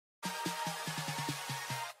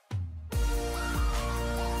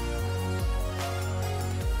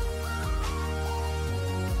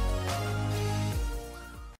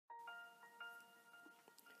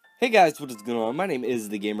Hey guys, what is going on? My name is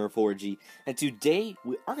the Gamer4G, and today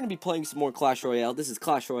we are going to be playing some more Clash Royale. This is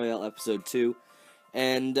Clash Royale episode 2,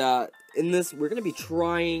 and in this we're going to be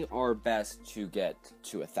trying our best to get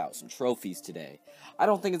to 1,000 trophies today. I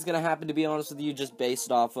don't think it's going to happen, to be honest with you, just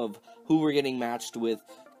based off of who we're getting matched with,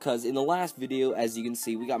 because in the last video, as you can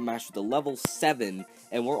see, we got matched with a level 7,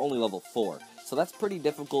 and we're only level 4. So that's pretty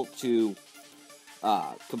difficult to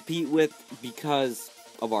compete with because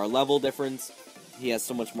of our level difference. He has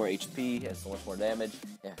so much more HP, he has so much more damage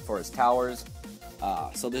for his towers,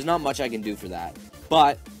 so there's not much I can do for that.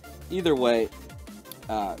 But, either way,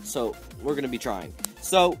 so we're going to be trying.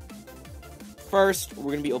 So, first,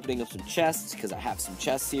 we're going to be opening up some chests, because I have some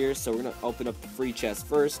chests here, so we're going to open up the free chest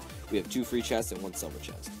first. We have 2 free chests and 1 silver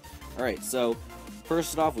chest. Alright, so,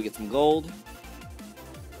 first off, we get some gold,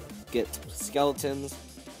 get some skeletons,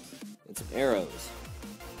 and some arrows.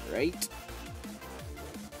 Right?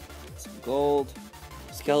 Some gold,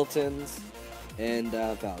 skeletons, and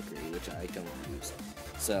Valkyrie, which I don't use.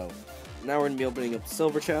 So, now we're going to be opening up the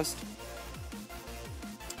silver chest,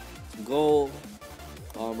 some gold,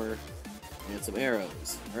 armor, and some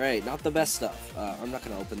arrows. Alright, not the best stuff. I'm not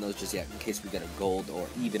going to open those just yet in case we get a gold or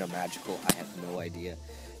even a magical. I have no idea.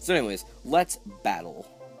 So anyways, let's battle.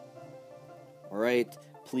 Alright,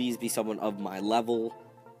 please be someone of my level.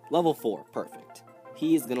 Level 4, perfect.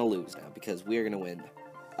 He is going to lose now because we are going to win.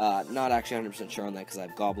 Not actually 100% sure on that because I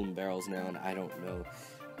have goblin barrels now, and I don't know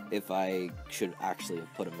if I should actually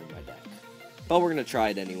have put them in my deck. But we're going to try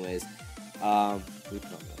it anyways. We put on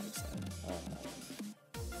the other side.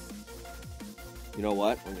 You know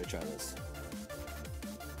what? We're going to try this.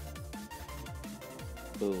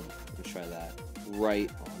 Boom. Let's try that. Right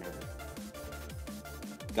on her.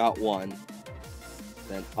 Got one.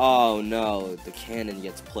 Then, oh no, the cannon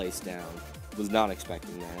gets placed down. Was not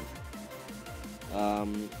expecting that.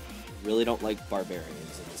 Really don't like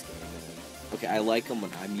barbarians in this game, man. Okay, I like them when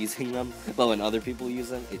I'm using them, but when other people use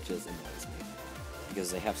them, it just annoys me.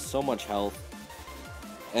 Because they have so much health,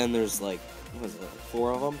 and there's like, what is it, like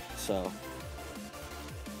 4 of them? So,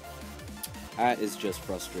 that is just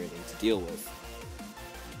frustrating to deal with.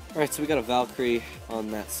 Alright, so we got a Valkyrie on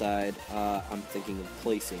that side. I'm thinking of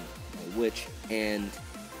placing my witch, and,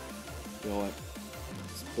 you know what,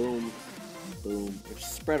 just boom, boom, or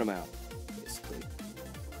just spread them out.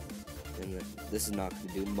 And this is not going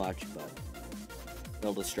to do much, but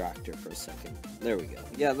they'll distract her for a second. There we go.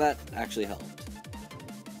 Yeah, that actually helped.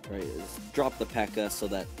 Right, drop the P.E.K.K.A. so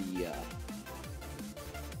that the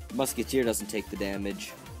Musketeer doesn't take the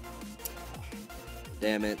damage.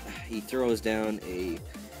 Damn it. He throws down a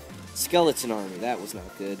skeleton army. That was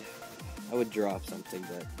not good. I would drop something,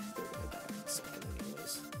 but they're going to die in a second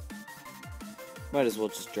anyways. Might as well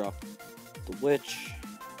just drop the witch.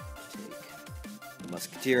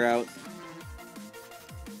 Musketeer out,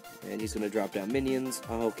 and he's going to drop down minions.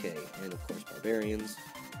 Okay, and of course barbarians.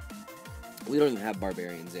 We don't even have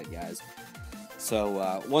barbarians yet, guys.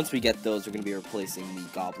 So once we get those, we're going to be replacing the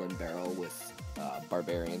goblin barrel with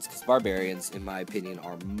barbarians, because barbarians, in my opinion,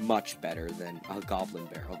 are much better than a goblin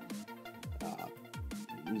barrel.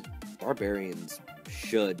 Barbarians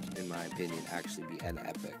should, in my opinion, actually be an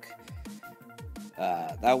epic.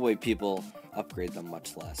 That way people upgrade them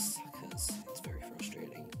much less, because it's very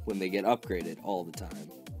frustrating when they get upgraded all the time.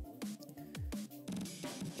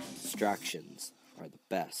 Distractions are the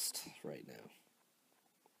best right now.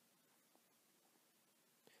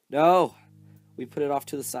 No! We put it off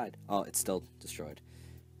to the side. Oh, it's still destroyed.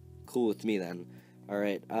 Cool with me then.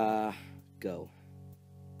 Alright, go.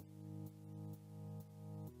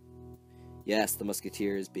 Yes, the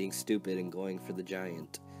Musketeer is being stupid and going for the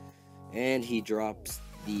giant. And he drops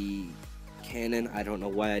the cannon. I don't know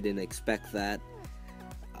why I didn't expect that.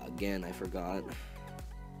 Again, I forgot.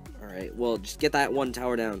 Alright, well, just get that one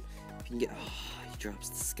tower down. If you can get... Oh, he drops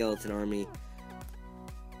the skeleton army.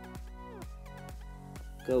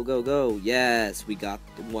 Go, go, go. Yes, we got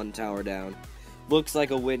the one tower down. Looks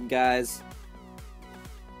like a win, guys.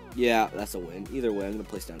 Yeah, that's a win. Either way, I'm going to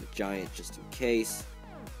place down a giant just in case.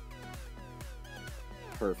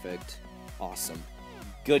 Perfect. Awesome.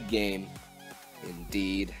 Good game.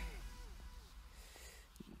 Indeed.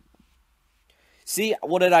 See,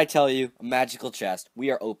 what did I tell you? A magical chest.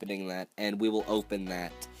 We are opening that, and we will open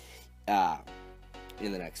that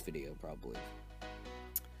in the next video, probably.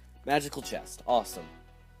 Magical chest. Awesome.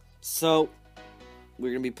 So, we're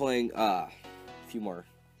going to be playing a few more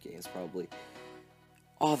games, probably.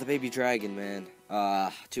 Oh, the baby dragon, man.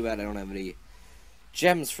 Too bad I don't have any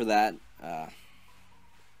gems for that.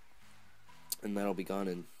 And that'll be gone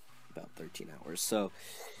in about 13 hours. So,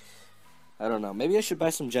 I don't know. Maybe I should buy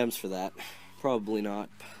some gems for that. Probably not.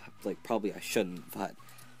 Like, probably I shouldn't, but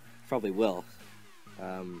Probably will.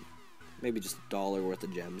 Maybe just $1 worth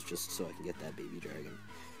of gems just so I can get that baby dragon.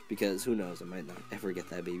 Because who knows, I might not ever get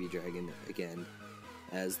that baby dragon again,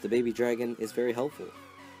 as the baby dragon is very helpful.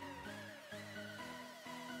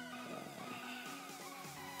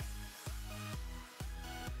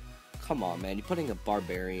 Come on, man, you're putting a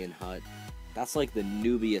barbarian hut. That's like the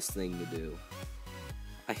noobiest thing to do.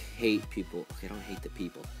 I hate people. Okay, I don't hate the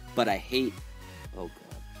people, but I hate... Oh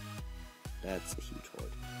god, that's a huge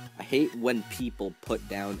horde. I hate when people put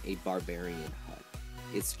down a barbarian hut.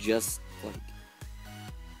 It's just like...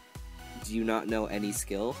 Do you not know any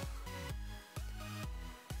skill?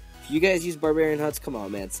 If you guys use barbarian huts, come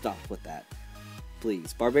on, man, stop with that.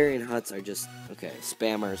 Please. Barbarian huts are just... Okay,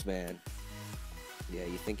 spammers, man. Yeah,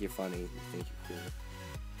 you think you're funny, you think you're cool.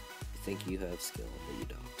 You think you have skill, but you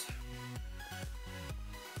don't.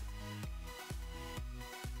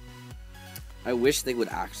 I wish they would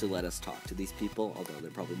actually let us talk to these people, although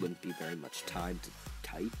there probably wouldn't be very much time to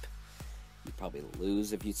type. You'd probably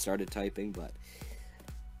lose if you started typing, but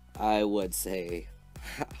I would say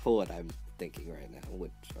what I'm thinking right now,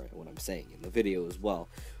 or what I'm saying in the video as well,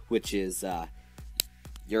 which is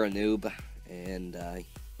you're a noob and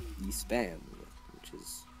you spam, which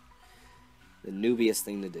is the noobiest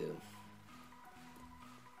thing to do.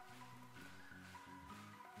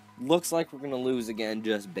 Looks like we're going to lose again,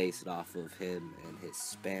 just based off of him and his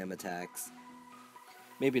spam attacks.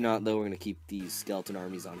 Maybe not, though. We're going to keep these skeleton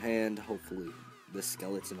armies on hand. Hopefully, the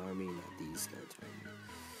skeleton army, not these skeleton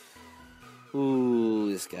army.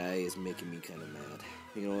 Ooh, this guy is making me kind of mad.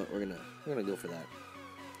 You know what? We're gonna go for that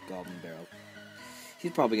goblin barrel.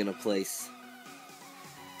 He's probably going to place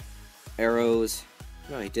arrows.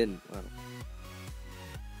 No, he didn't. Wow.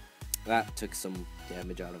 That took some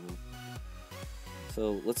damage out of him.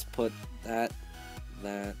 So let's put that,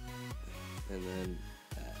 and then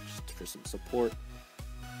that, just for some support.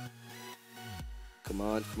 Come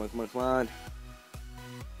on, come on, come on, come on.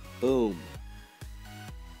 Boom.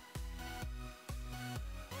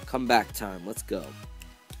 Comeback time, let's go.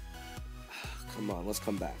 Come on, let's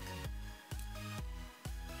come back.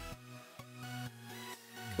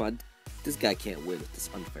 Come on, this guy can't win with this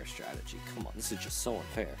unfair strategy. Come on, this is just so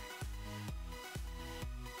unfair.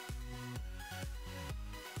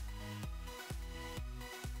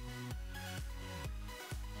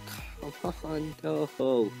 Come on,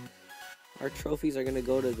 no. Our trophies are gonna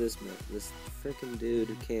go to this freaking dude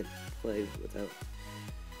who can't play without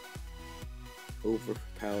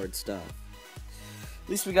overpowered stuff. At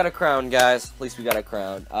least we got a crown, guys. At least we got a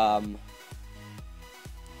crown.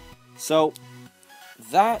 So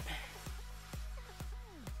that,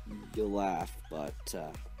 you'll laugh, but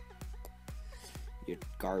you're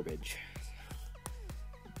garbage.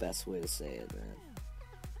 Best way to say it, man.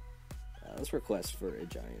 Let's request for a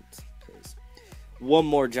giant, because one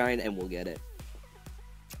more giant and we'll get it.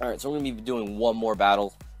 Alright, so we're going to be doing one more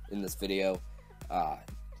battle in this video.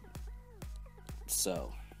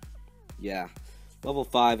 So, yeah. Level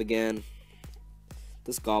 5 again.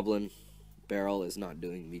 This goblin barrel is not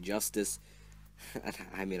doing me justice.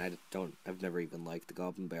 I mean, I've never even liked the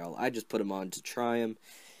goblin barrel. I just put him on to try him,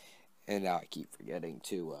 and now I keep forgetting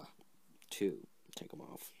to take him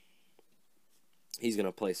off. He's going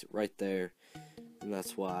to place it right there, and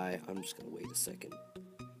that's why I'm just going to wait a second.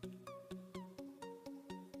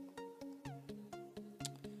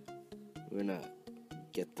 We're going to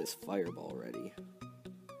get this fireball ready.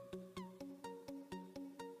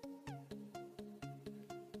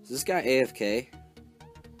 Is this guy AFK?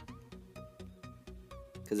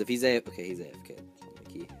 Because if he's AFK, okay, he's AFK.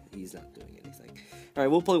 Like he's not doing anything.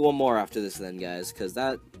 Alright, we'll play one more after this then, guys, because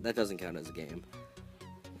that doesn't count as a game.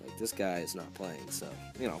 This guy is not playing, so,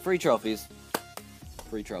 you know, free trophies.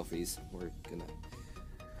 Free trophies. We're gonna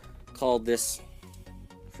call this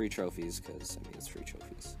free trophies, because, I mean, it's free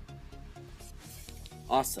trophies.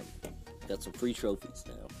 Awesome. Got some free trophies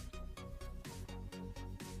now.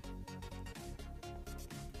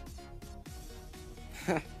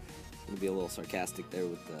 Gonna be a little sarcastic there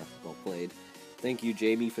with the well played. Thank you,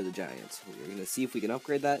 Jamie, for the Giants. We're gonna see if we can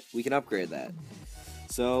upgrade that. We can upgrade that.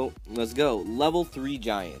 So, let's go. Level 3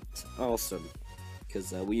 Giant. Awesome.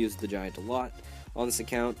 Because we used the Giant a lot on this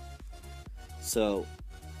account. So,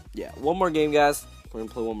 yeah. One more game, guys. We're going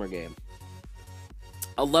to play one more game.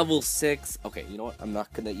 A level 6. Okay, you know what? I'm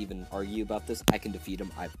not going to even argue about this. I can defeat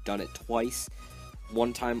him. I've done it twice.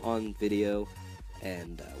 One time on video,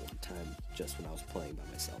 and one time just when I was playing by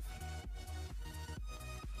myself.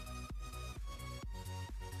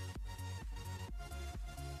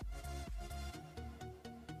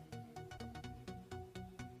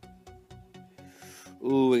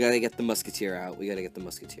 Ooh, we gotta get the Musketeer out. We gotta get the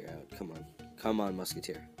Musketeer out. Come on. Come on,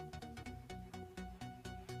 Musketeer.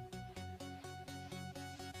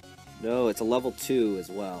 No, it's a level 2 as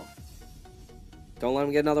well. Don't let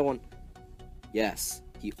him get another one. Yes,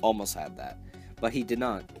 he almost had that, but he did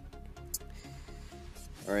not.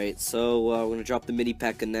 Alright, so we're going to drop the mini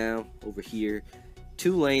P.E.K.K.A now over here.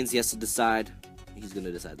 2 lanes, he has to decide. He's going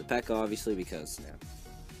to decide the P.E.K.K.A, obviously, because now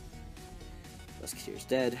Musketeer's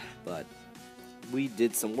dead, but we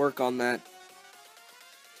did some work on that.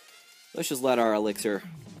 Let's just let our elixir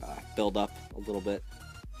build up a little bit.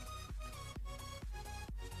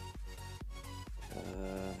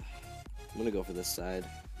 I'm going to go for this side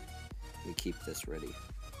and keep this ready.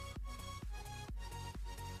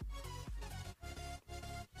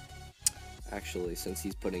 Actually, since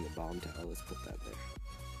he's putting a bomb tower, let's put that there.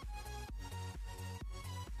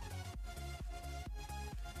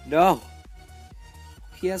 No!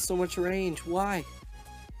 He has so much range. Why?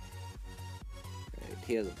 Right,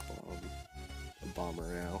 he has a bomber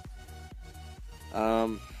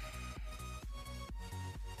now.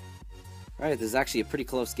 Alright, this is actually a pretty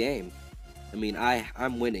close game. I mean,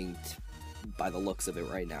 I'm winning by the looks of it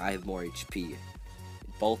right now. I have more HP in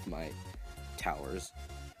both my towers,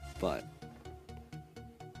 but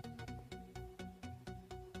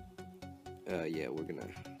yeah, we're gonna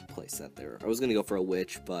place that there. I was gonna go for a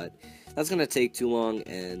witch, but that's gonna take too long,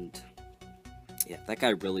 and yeah, that guy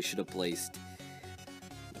really should have placed.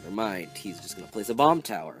 Never mind, he's just gonna place a bomb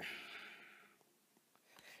tower.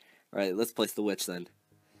 Alright, let's place the witch then,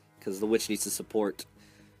 because the witch needs to support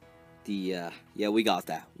the, yeah, we got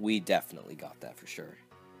that. We definitely got that for sure.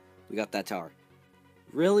 We got that tower.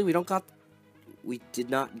 Really? We did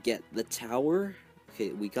not get the tower? Okay,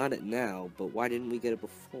 we got it now, but why didn't we get it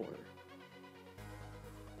before?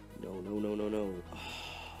 No, no, no, no, no.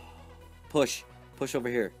 Push. Push over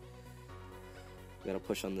here. We gotta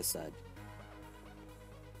push on this side.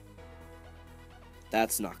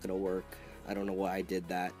 That's not gonna work. I don't know why I did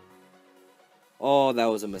that. Oh, that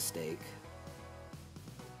was a mistake.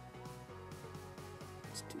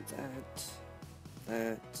 Let's do that.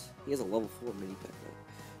 That. He has a level 4 mini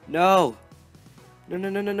P.E.K.K.A. No! No,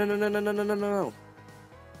 no, no, no, no, no, no, no, no, no, no, no.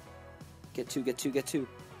 Get 2, get 2, get 2.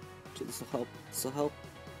 This will help. This will help.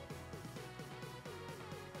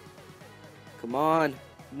 Come on.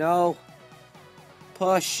 No.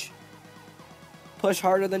 Push. Push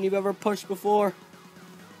harder than you've ever pushed before.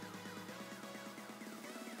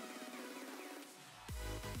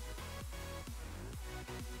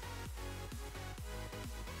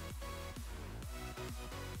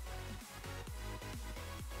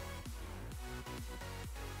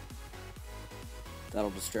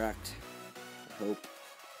 That'll distract. I hope.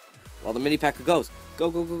 While the mini P.E.K.K.A goes.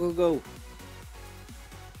 Go, go, go, go, go.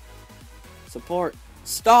 Support.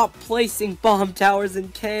 Stop placing bomb towers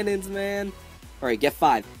and cannons, man. Alright, get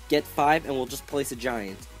 5. Get 5 and we'll just place a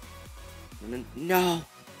giant. And then, no.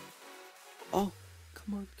 Oh,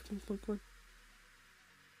 come on, come on, come on, come on.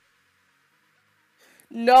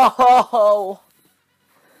 No!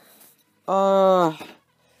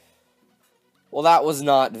 Well, that was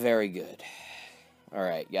not very good.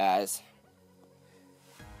 Alright, guys.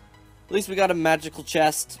 At least we got a magical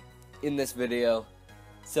chest in this video.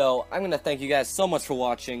 So, I'm going to thank you guys so much for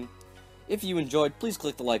watching. If you enjoyed, please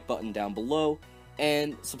click the like button down below.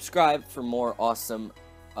 And subscribe for more awesome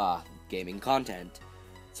gaming content.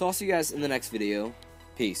 So, I'll see you guys in the next video.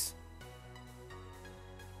 Peace.